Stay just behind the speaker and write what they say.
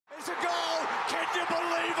There's a goal! Can you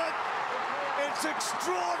believe it? It's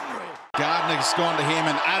extraordinary. Gardner's gone to him,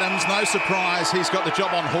 and Adams, no surprise, he's got the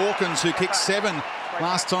job on Hawkins, who kicked 7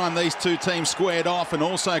 last time these two teams squared off, and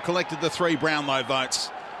also collected the 3 Brownlow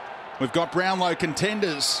votes. We've got Brownlow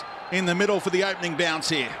contenders in the middle for the opening bounce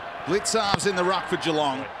here. Blitzarves in the ruck for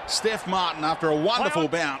Geelong. Steph Martin after a wonderful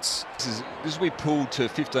bounce. This will be pulled to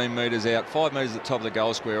 15 metres out, 5 metres at the top of the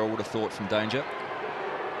goal square, I would have thought, from danger.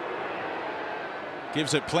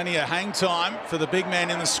 Gives it plenty of hang time for the big man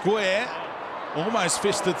in the square. Almost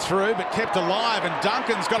fisted through, but kept alive, and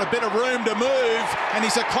Duncan's got a bit of room to move, and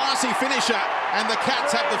he's a classy finisher, and the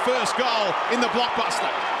Cats have the first goal in the blockbuster.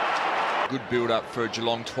 Good build-up for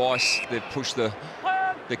Geelong twice. They've pushed the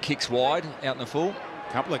kicks wide out in the full.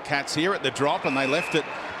 A couple of Cats here at the drop, and they left it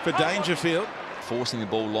for Dangerfield. Forcing the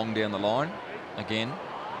ball long down the line again.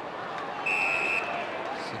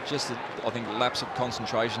 So just, I think, a lapse of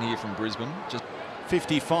concentration here from Brisbane. Just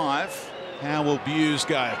 55. How will Buse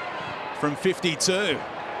go from 52?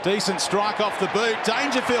 Decent strike off the boot.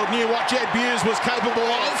 Dangerfield knew what Jed Buse was capable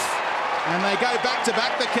of, and they go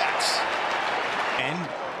back-to-back, the Cats. And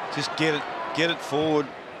just get it forward,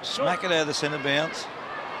 smack it out of the centre bounce.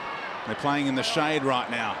 They're playing in the shade right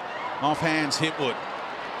now. Off hands, Hipwood.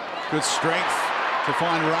 Good strength to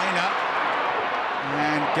find Rayner.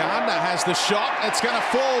 And Gardner has the shot. It's going to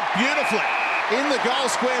fall beautifully in the goal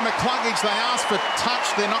square. McCluggage, they asked for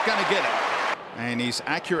touch. They're not going to get it. And he's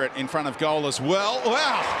accurate in front of goal as well.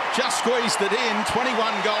 Wow, just squeezed it in. 21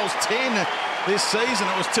 goals, 10 this season.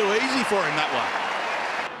 It was too easy for him, that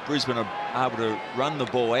one. Brisbane are able to run the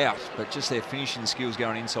ball out, but just their finishing skills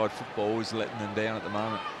going inside football is letting them down at the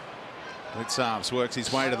moment. Blitzarves works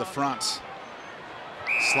his way to the front.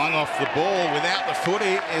 Slung off the ball without the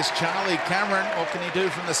footy is Charlie Cameron. What can he do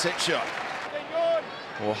from the set shot?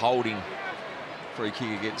 Or holding. Free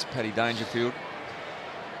kick against Paddy Dangerfield.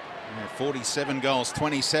 Yeah, 47 goals,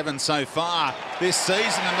 27 so far this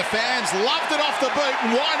season, and the fans loved it off the boot,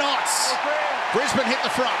 and why not? Brisbane hit the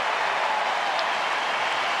front.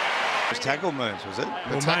 It was tackle moves, was it?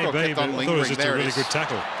 The tackle maybe, kept on but I thought it lingering. was just There a really it is. good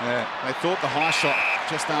tackle. Yeah, they thought the high shot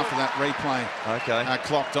just after that replay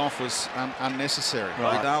clocked off was unnecessary.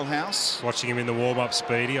 Right. Dalhouse. Watching him in the warm-up,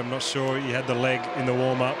 Speedy, I'm not sure he had the leg in the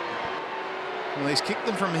warm-up. Well, he's kicked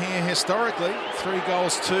them from here historically. 3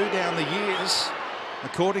 goals, 2 down the years,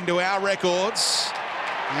 according to our records.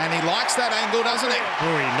 And he likes that angle, doesn't he?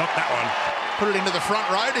 Oh, he knocked that one. Put it into the front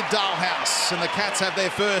row to Dalhouse, and the Cats have their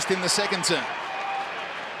first in the second term.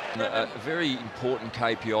 A very important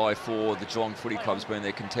KPI for the Geelong Footy Club's been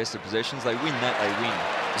their contested possessions. They win that, they win.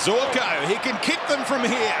 Zorko, he can kick them from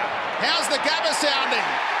here. How's the gabba sounding?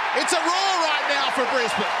 It's a roar right now for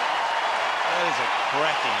Brisbane. That is a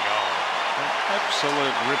cracking goal. An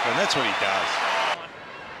absolute ripper. That's what he does.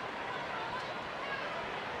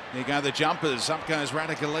 There go the jumpers. Up goes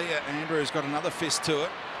Ratugolea. Andrew's got another fist to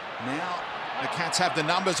it. Now the Cats have the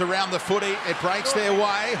numbers around the footy. It breaks their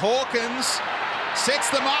way. Hawkins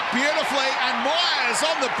sets them up beautifully, and Myers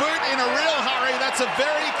on the boot in a real hurry. That's a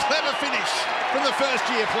very clever finish from the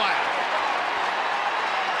first-year player.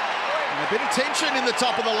 And a bit of tension in the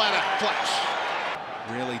top of the ladder clash.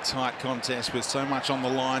 Really tight contest with so much on the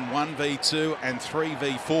line. 1v2 and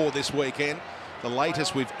 3v4 this weekend. The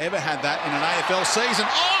latest we've ever had that in an AFL season.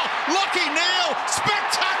 Oh, Lockie Neal,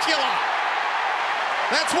 spectacular!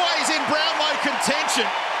 That's why he's in Brownlow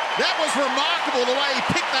contention. That was remarkable, the way he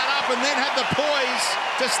picked that up and then had the poise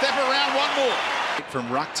to step around one more.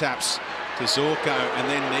 From ruck taps to Zorko and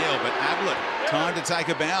then Neal, but Ablett, time to take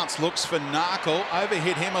a bounce, looks for Narkle,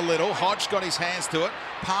 overhit him a little. Hodge got his hands to it,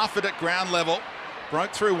 Parford at ground level,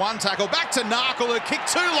 broke through one tackle, back to Narkle, who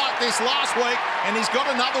kicked 2 like this last week, and he's got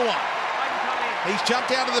another one. He's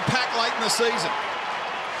jumped out of the pack late in the season.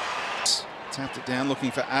 Tapped it down,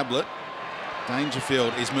 looking for Ablett.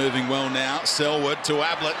 Dangerfield is moving well now. Selwood to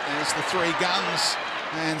Ablett. There's the 3 guns.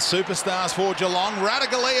 And superstars for Geelong.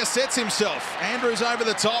 Ratugolea sets himself. Andrews over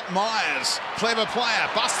the top. Myers, clever player,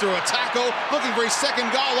 busts through a tackle, looking for his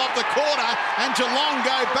second goal off the corner. And Geelong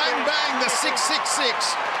go bang, bang, the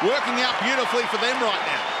 6-6-6. Working out beautifully for them right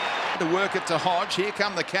now. To work it to Hodge. Here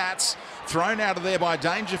come the Cats. Thrown out of there by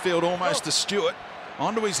Dangerfield, almost to Stewart.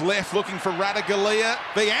 Onto his left, looking for Ratugolea.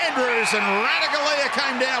 The Andrews, and Ratugolea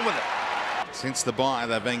came down with it. Since the bye,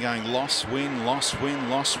 they've been going loss, win, loss, win,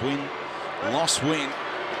 loss, win, loss, win.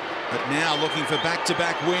 But now looking for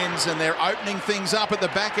back-to-back wins, and they're opening things up at the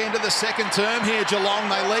back end of the second term here, Geelong.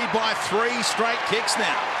 They lead by 3 straight kicks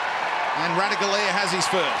now. And Ratugolea has his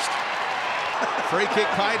first. Free kick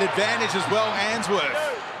paid, advantage as well. Ainsworth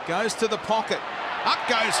goes to the pocket. Up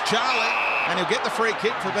goes Charlie, and he'll get the free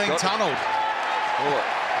kick for being tunnelled. Oh,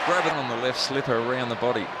 grab it on the left slipper around the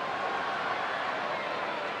body.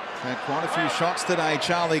 Had quite a few shots today,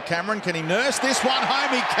 Charlie Cameron. Can he nurse this one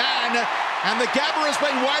home? He can. And the Gabba has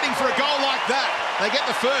been waiting for a goal like that. They get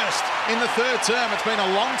the first in the third term. It's been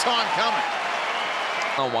a long time coming.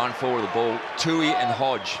 On one forward of the ball, Tui and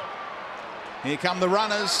Hodge. Here come the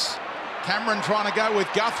runners. Cameron trying to go with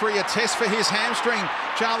Guthrie, a test for his hamstring.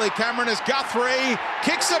 Charlie Cameron as Guthrie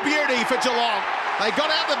kicks a beauty for Geelong. They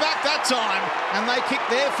got out the back that time, and they kicked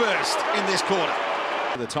their first in this quarter.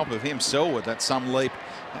 The top of him, Selwood, that's some leap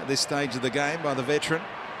at this stage of the game by the veteran.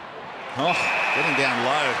 Oh, getting down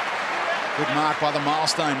low. Good mark by the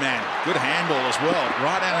milestone man. Good handball as well.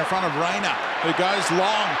 Right out in front of Rayner, who goes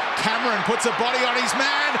long. Cameron puts a body on his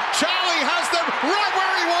man. Charlie has them right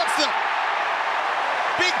where he wants them.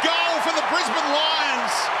 Big goal for the Brisbane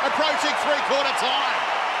Lions, approaching three-quarter time.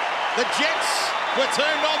 The Jets were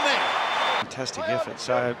turned on there. Fantastic effort.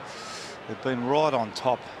 So they've been right on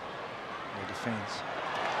top of the defence.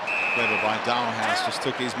 Clever by Dalhouse, just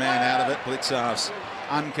took his man out of it. Blitzarves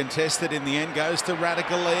uncontested in the end, goes to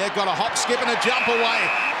Radicalea. Got a hop, skip and a jump away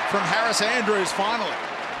from Harris Andrews finally.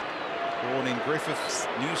 Born in Griffith,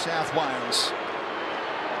 New South Wales.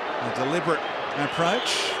 A deliberate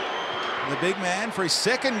approach. The big man for his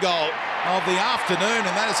second goal of the afternoon,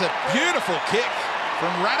 and that is a beautiful kick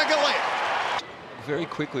from Radicalea. Very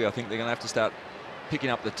quickly, I think they're going to have to start picking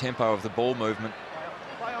up the tempo of the ball movement.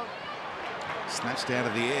 Snatched out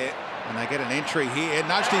of the air, and they get an entry here.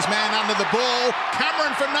 Nudged his man under the ball.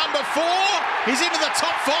 Cameron for number 4. He's into the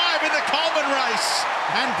top 5 in the Coleman race.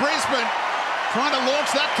 And Brisbane trying to launch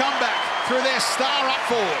that comeback through their star up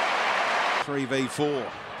forward. 3v4.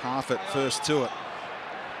 Parfitt first to it.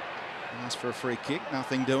 Asked for a free kick,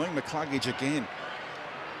 nothing doing. McCluggage again.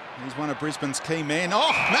 He's one of Brisbane's key men.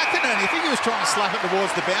 Oh, McInerney, I think he was trying to slap it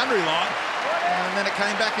towards the boundary line, and then it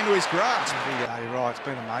came back into his grasp. Yeah, you're right. It's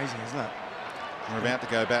been amazing, isn't it? We're about to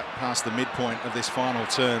go back past the midpoint of this final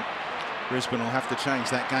term. Brisbane will have to change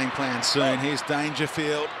that game plan soon. Here's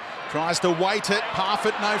Dangerfield. Tries to weight it.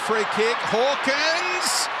 Parfitt, no free kick.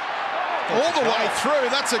 Hawkins all the way through.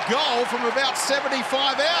 That's a goal from about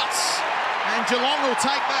 75 outs. And Geelong will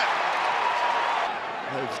take that.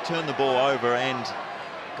 They've turned the ball over and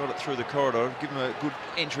got it through the corridor. Give them a good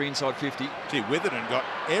entry inside 50. Gee, Witherden got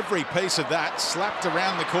every piece of that. Slapped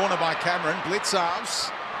around the corner by Cameron.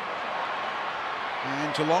 Blitzarves.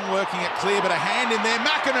 And Geelong working it clear, but a hand in there.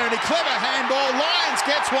 McInerney, clever handball. Lions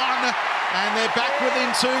gets one, and they're back within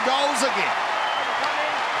 2 goals again.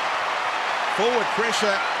 Forward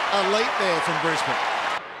pressure elite there from Brisbane.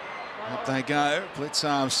 Up they go.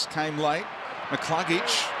 Blitzarves came late.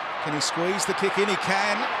 McCluggage, can he squeeze the kick in? He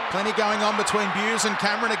can. Plenty going on between Buse and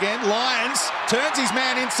Cameron again. Lyons turns his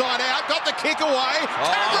man inside out, got the kick away.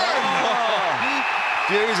 Cameron!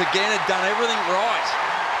 Buse again had done everything right.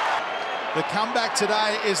 The comeback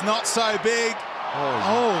today is not so big.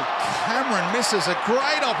 Oh, Cameron misses a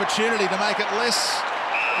great opportunity to make it less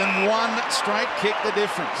than one straight kick the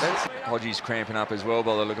difference. Hodgie's cramping up as well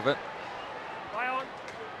by the look of it.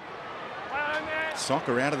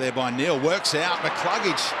 Soccer out of there by Neil, works out.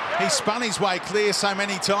 McCluggage, he spun his way clear so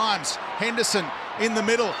many times. Henderson in the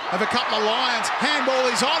middle of a couple of Lions. Handball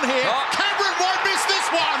is on here. Cameron won't miss this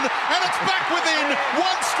one, and it's back within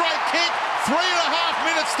 1 straight kick. 3.5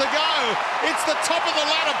 minutes to go. It's the top of the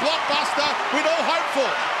ladder blockbuster we'd all hope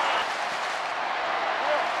for.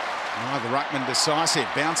 Oh, the ruckman decisive.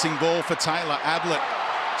 Bouncing ball for Taylor. Ablett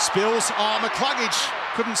spills. Oh, McCluggage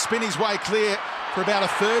couldn't spin his way clear for about a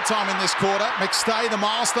 3rd time in this quarter. McStay, the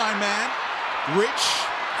milestone man. Rich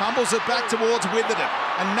fumbles it back towards Witherden.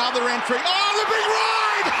 Another entry. Oh, the big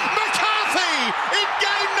ride! McCarthy in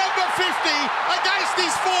game number 50 against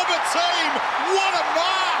his former team. What a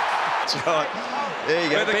mark! That's right. There you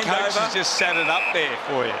go. The coach has just sat it up there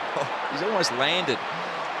for you. He's almost landed.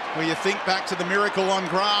 Well, you think back to the miracle on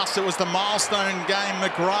grass. It was the milestone game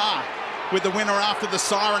McGrath with the winner after the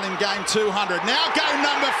siren in game 200. Now game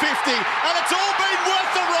number 50, and it's all been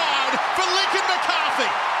worth the ride for Lincoln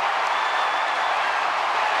McCarthy.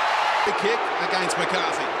 The kick against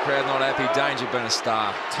McCarthy. Crowd not happy. Danger been a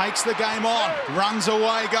star. Takes the game on, runs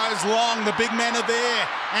away, goes long. The big men are there.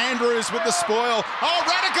 Andrews with the spoil. Oh,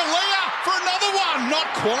 Radicalea for another one. Not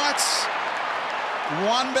quite.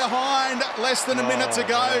 One behind, less than a minute to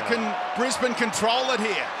go. Can Brisbane control it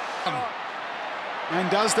here? And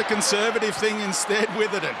does the conservative thing instead,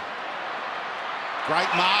 Witherden. Great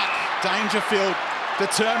mark. Dangerfield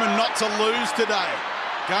determined not to lose today.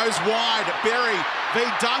 Goes wide. Berry v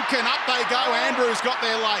Duncan. Up they go. Andrews got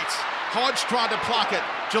there late. Hodge tried to pluck it.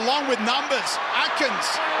 Geelong with numbers. Atkins.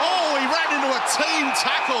 Oh, he ran into a team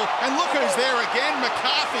tackle. And look who's there again.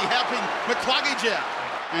 McCarthy helping McCluggage out.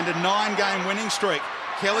 And a 9-game winning streak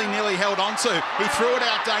Kelly nearly held on to. He threw it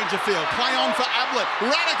out Dangerfield. Play on for Ablett.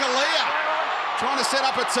 Radicalea trying to set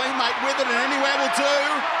up a teammate with it, and anywhere will do.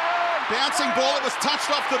 Bouncing ball, it was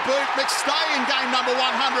touched off the boot. McStay in game number 100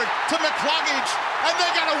 to McCluggage, and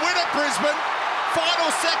they're going to win it, Brisbane.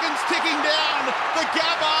 Final seconds ticking down. The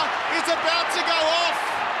Gabba is about to go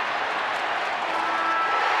off.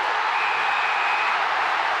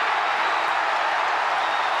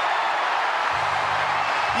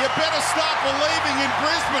 You better start believing in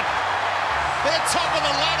Brisbane. They're top of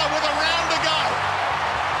the ladder with a round to go.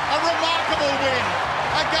 A remarkable win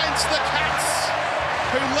against the Cats,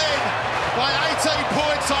 who led by 18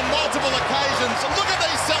 points on multiple occasions. Look at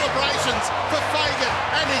these celebrations for Fagan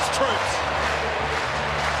and his troops.